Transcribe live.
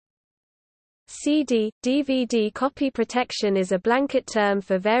CD, DVD copy protection is a blanket term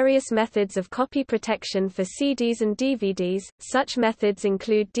for various methods of copy protection for CDs and DVDs. Such methods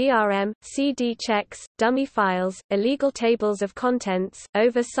include DRM, CD checks, dummy files, illegal tables of contents,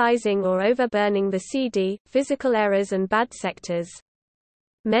 oversizing or overburning the CD, physical errors and bad sectors.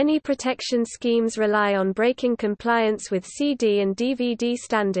 Many protection schemes rely on breaking compliance with CD and DVD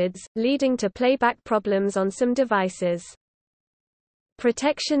standards, leading to playback problems on some devices.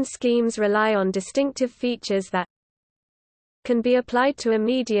 Protection schemes rely on distinctive features that can be applied to a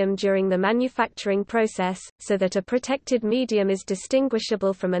medium during the manufacturing process, so that a protected medium is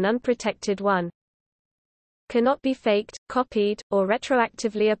distinguishable from an unprotected one. Cannot be faked, copied, or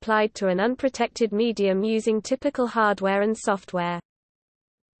retroactively applied to an unprotected medium using typical hardware and software.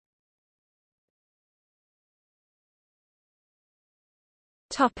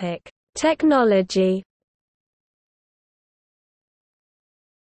 Technology.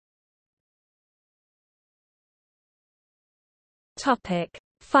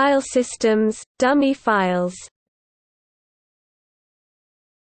 File systems, dummy files.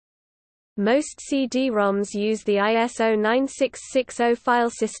 Most CD-ROMs use the ISO 9660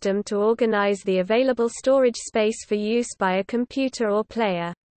 file system to organize the available storage space for use by a computer or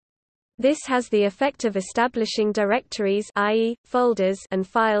player. This has the effect of establishing directories, i.e., folders, and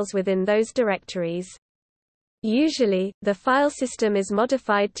files within those directories. Usually, the file system is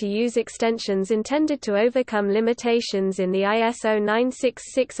modified to use extensions intended to overcome limitations in the ISO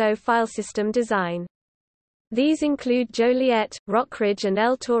 9660 file system design. These include Joliet, Rockridge and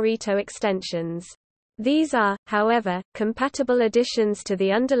El Torito extensions. These are, however, compatible additions to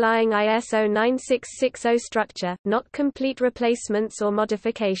the underlying ISO 9660 structure, not complete replacements or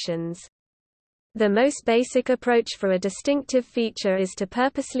modifications. The most basic approach for a distinctive feature is to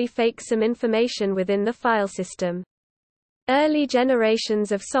purposely fake some information within the file system. Early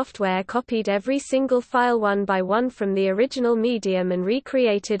generations of software copied every single file one by one from the original medium and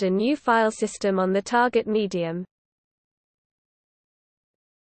recreated a new file system on the target medium.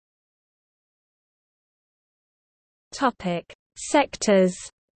 Sectors.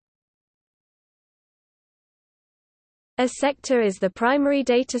 A sector is the primary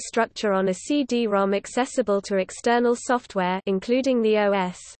data structure on a CD-ROM accessible to external software including the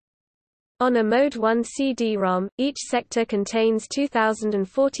OS. On a Mode 1 CD-ROM, each sector contains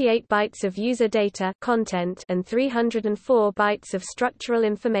 2048 bytes of user data content and 304 bytes of structural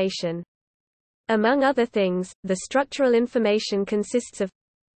information. Among other things, the structural information consists of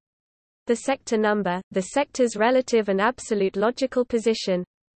the sector number, the sector's relative and absolute logical position,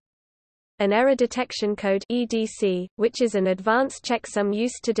 an error detection code (EDC), which is an advanced checksum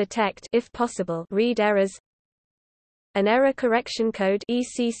used to detect, if possible, read errors, an error correction code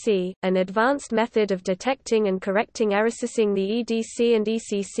 (ECC), an advanced method of detecting and correcting errors. Accessing the EDC and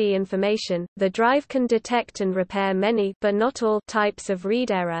ECC information, the drive can detect and repair many, but not all, types of read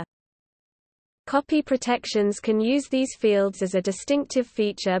error. Copy protections can use these fields as a distinctive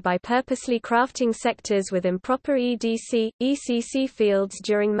feature by purposely crafting sectors with improper EDC, ECC fields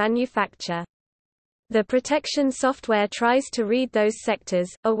during manufacture. The protection software tries to read those sectors,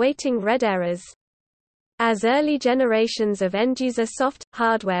 awaiting read errors. As early generations of end-user soft,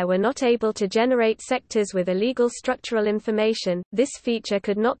 hardware were not able to generate sectors with illegal structural information, this feature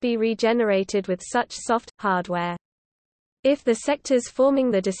could not be regenerated with such soft, hardware. If the sectors forming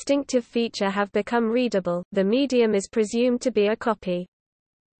the distinctive feature have become readable, the medium is presumed to be a copy.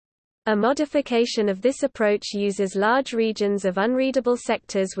 A modification of this approach uses large regions of unreadable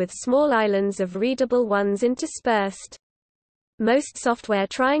sectors with small islands of readable ones interspersed. Most software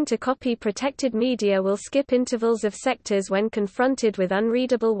trying to copy protected media will skip intervals of sectors when confronted with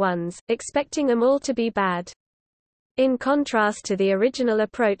unreadable ones, expecting them all to be bad. In contrast to the original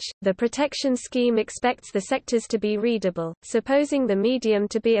approach, the protection scheme expects the sectors to be readable, supposing the medium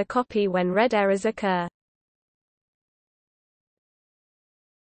to be a copy when read errors occur.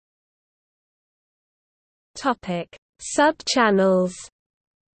 Sub-channels.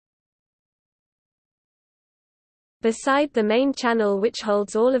 Beside the main channel which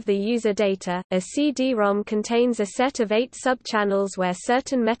holds all of the user data, a CD-ROM contains a set of 8 sub-channels where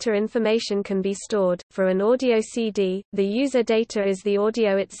certain meta-information can be stored. For an audio CD, the user data is the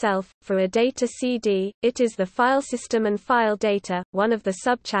audio itself. For a data CD, it is the file system and file data. One of the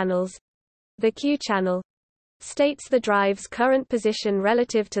sub-channels, the Q channel, states the drive's current position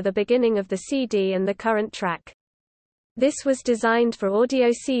relative to the beginning of the CD and the current track. This was designed for audio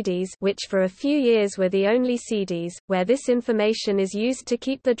CDs, which for a few years were the only CDs, where this information is used to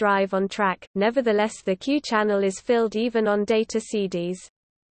keep the drive on track. Nevertheless, the Q channel is filled even on data CDs.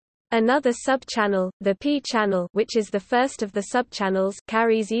 Another sub-channel, the P-channel, which is the first of the sub-channels,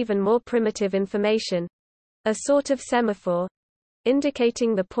 carries even more primitive information, a sort of semaphore,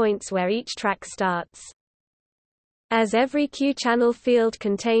 indicating the points where each track starts. As every Q-channel field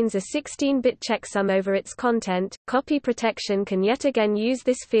contains a 16-bit checksum over its content, copy protection can yet again use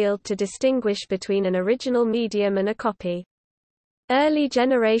this field to distinguish between an original medium and a copy. Early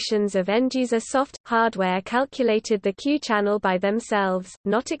generations of end-user hardware calculated the Q-channel by themselves,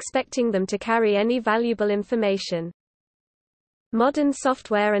 not expecting them to carry any valuable information. Modern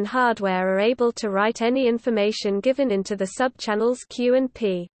software and hardware are able to write any information given into the sub-channels Q and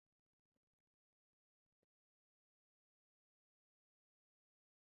P.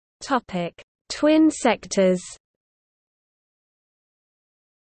 Twin sectors.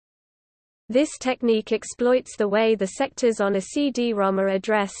 This technique exploits the way the sectors on a CD-ROM are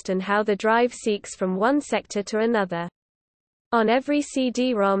addressed and how the drive seeks from one sector to another. On every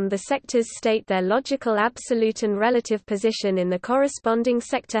CD-ROM, the sectors state their logical absolute and relative position in the corresponding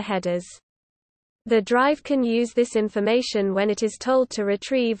sector headers. The drive can use this information when it is told to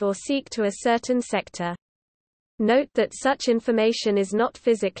retrieve or seek to a certain sector. Note that such information is not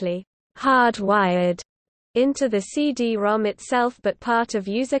physically hardwired into the CD-ROM itself but part of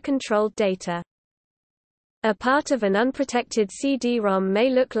user-controlled data. A part of an unprotected CD-ROM may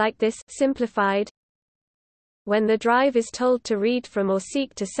look like this, simplified. When the drive is told to read from or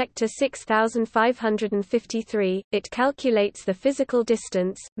seek to sector 6553, it calculates the physical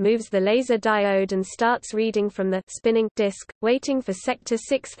distance, moves the laser diode and starts reading from the spinning disk, waiting for sector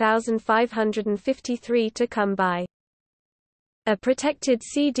 6553 to come by. A protected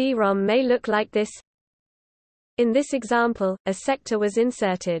CD-ROM may look like this. In this example, a sector was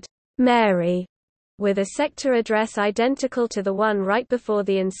inserted, Mary, with a sector address identical to the one right before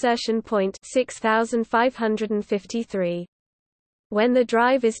the insertion point 6553. When the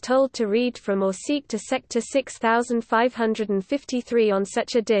drive is told to read from or seek to sector 6553 on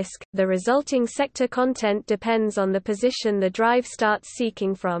such a disk, the resulting sector content depends on the position the drive starts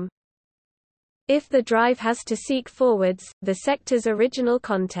seeking from. If the drive has to seek forwards, the sector's original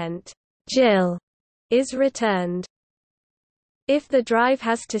content, Jill, is returned. If the drive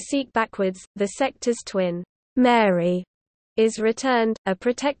has to seek backwards, the sector's twin, Mary, is returned. A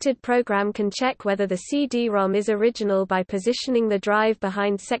protected program can check whether the CD-ROM is original by positioning the drive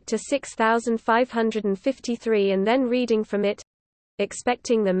behind sector 6553 and then reading from it,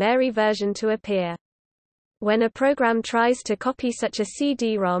 expecting the Mary version to appear. When a program tries to copy such a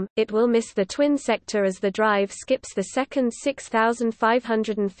CD-ROM, it will miss the twin sector as the drive skips the second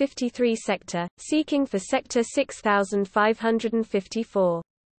 6553 sector, seeking for sector 6554.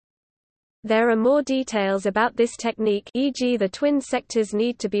 There are more details about this technique, e.g. the twin sectors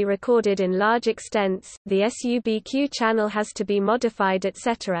need to be recorded in large extents, the SUBQ channel has to be modified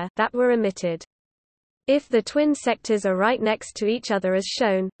etc. that were omitted. If the twin sectors are right next to each other as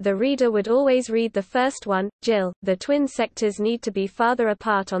shown, the reader would always read the first one, Jill. The twin sectors need to be farther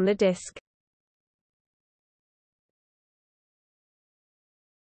apart on the disk.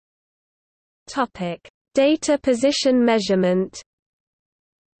 Topic: Data position measurement.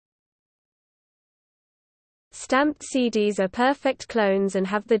 Stamped CDs are perfect clones and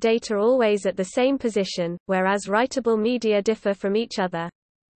have the data always at the same position, whereas writable media differ from each other.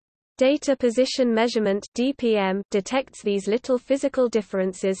 Data position measurement (DPM) detects these little physical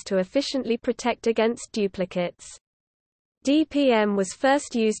differences to efficiently protect against duplicates. DPM was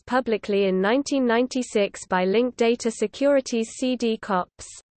first used publicly in 1996 by Link Data Security's CD COPS.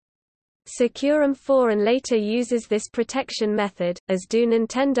 Securum 4 and later uses this protection method, as do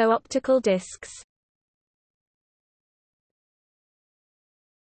Nintendo optical discs.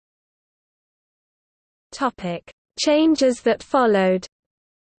 Changes that followed.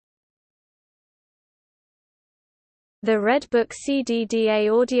 The Redbook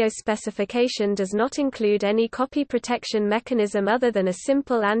CDDA audio specification does not include any copy protection mechanism other than a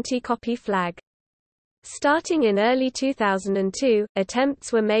simple anti-copy flag. Starting in early 2002,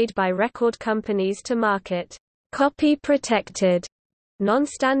 attempts were made by record companies to market copy-protected,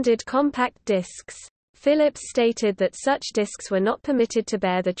 non-standard compact discs. Philips stated that such discs were not permitted to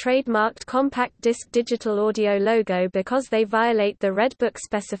bear the trademarked compact disc digital audio logo because they violate the Redbook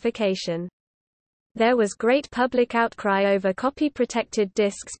specification. There was great public outcry over copy-protected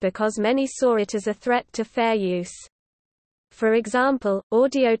discs because many saw it as a threat to fair use. For example,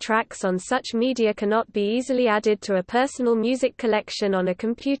 audio tracks on such media cannot be easily added to a personal music collection on a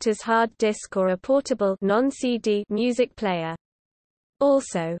computer's hard disk or a portable non-CD music player.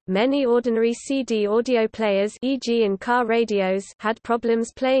 Also, many ordinary CD audio players, e.g. in car radios, had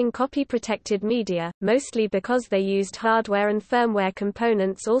problems playing copy-protected media, mostly because they used hardware and firmware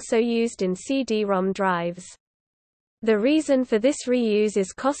components also used in CD-ROM drives. The reason for this reuse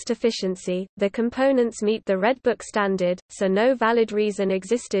is cost efficiency. The components meet the Red Book standard, so no valid reason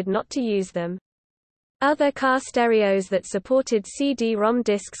existed not to use them. Other car stereos that supported CD-ROM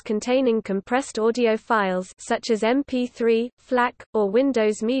discs containing compressed audio files such as MP3, FLAC, or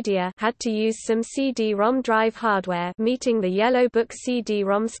Windows Media had to use some CD-ROM drive hardware meeting the Yellow Book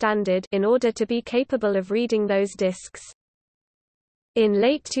CD-ROM standard in order to be capable of reading those discs. In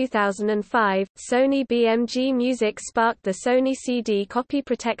late 2005, Sony BMG Music sparked the Sony CD copy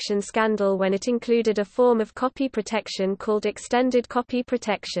protection scandal when it included a form of copy protection called Extended Copy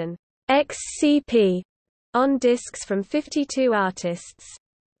Protection (XCP) on discs from 52 artists.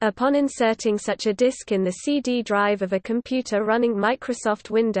 Upon inserting such a disc in the CD drive of a computer running Microsoft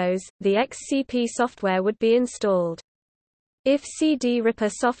Windows, the XCP software would be installed. If CD Ripper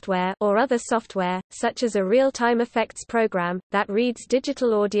software or other software, such as a real-time effects program, that reads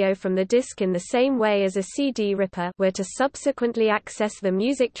digital audio from the disc in the same way as a CD Ripper were to subsequently access the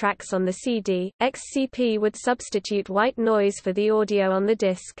music tracks on the CD, XCP would substitute white noise for the audio on the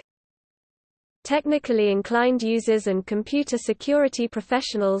disc. Technically inclined users and computer security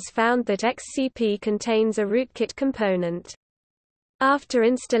professionals found that XCP contains a rootkit component. After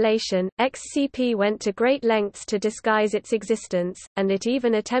installation, XCP went to great lengths to disguise its existence, and it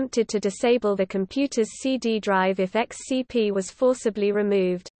even attempted to disable the computer's CD drive if XCP was forcibly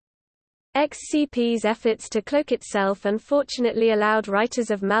removed. XCP's efforts to cloak itself unfortunately allowed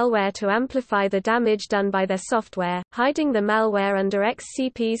writers of malware to amplify the damage done by their software, hiding the malware under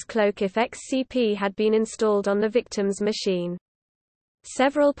XCP's cloak if XCP had been installed on the victim's machine.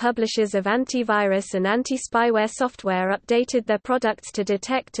 Several publishers of antivirus and anti-spyware software updated their products to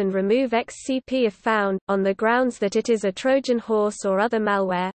detect and remove XCP if found, on the grounds that it is a Trojan horse or other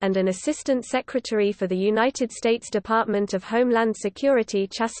malware, and an Assistant Secretary for the United States Department of Homeland Security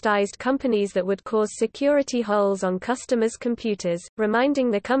chastised companies that would cause security holes on customers' computers,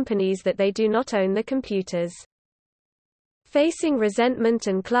 reminding the companies that they do not own the computers. Facing resentment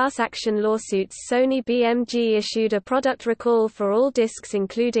and class action lawsuits, Sony BMG issued a product recall for all discs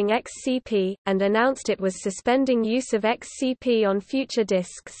including XCP, and announced it was suspending use of XCP on future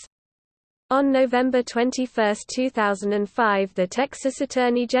discs. On November 21, 2005, the Texas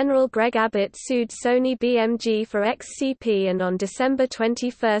Attorney General Greg Abbott sued Sony BMG for XCP, and on December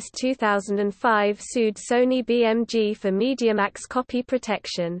 21, 2005 sued Sony BMG for MediaMax copy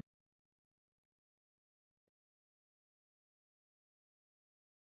protection.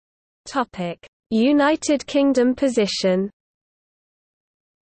 United Kingdom position.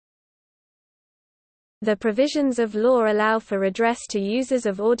 The provisions of law allow for redress to users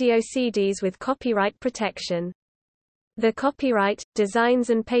of audio CDs with copyright protection. The Copyright, Designs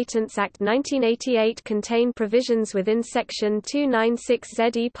and Patents Act 1988 contain provisions within Section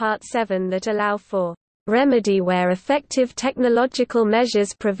 296ZE Part 7 that allow for remedy where effective technological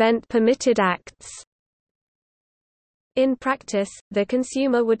measures prevent permitted acts. In practice, the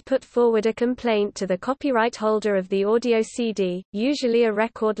consumer would put forward a complaint to the copyright holder of the audio CD, usually a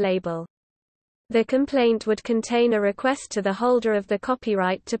record label. The complaint would contain a request to the holder of the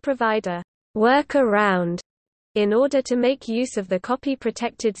copyright to provide a workaround in order to make use of the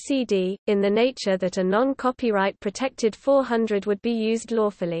copy-protected CD, in the nature that a non-copyright protected 400 would be used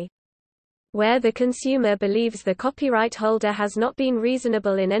lawfully. Where the consumer believes the copyright holder has not been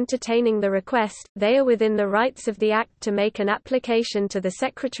reasonable in entertaining the request, they are within the rights of the Act to make an application to the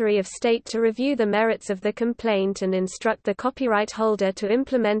Secretary of State to review the merits of the complaint and instruct the copyright holder to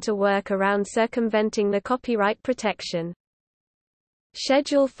implement a work-around circumventing the copyright protection.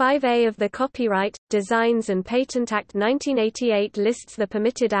 Schedule 5A of the Copyright, Designs and Patent Act 1988 lists the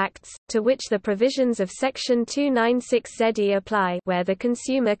permitted acts, to which the provisions of Section 296ZE apply, where the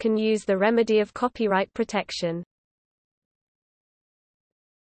consumer can use the remedy of copyright protection.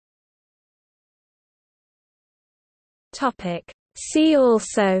 See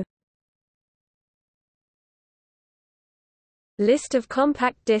also: List of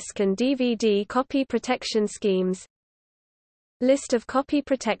compact disc and DVD copy protection schemes, List of copy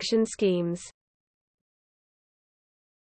protection schemes.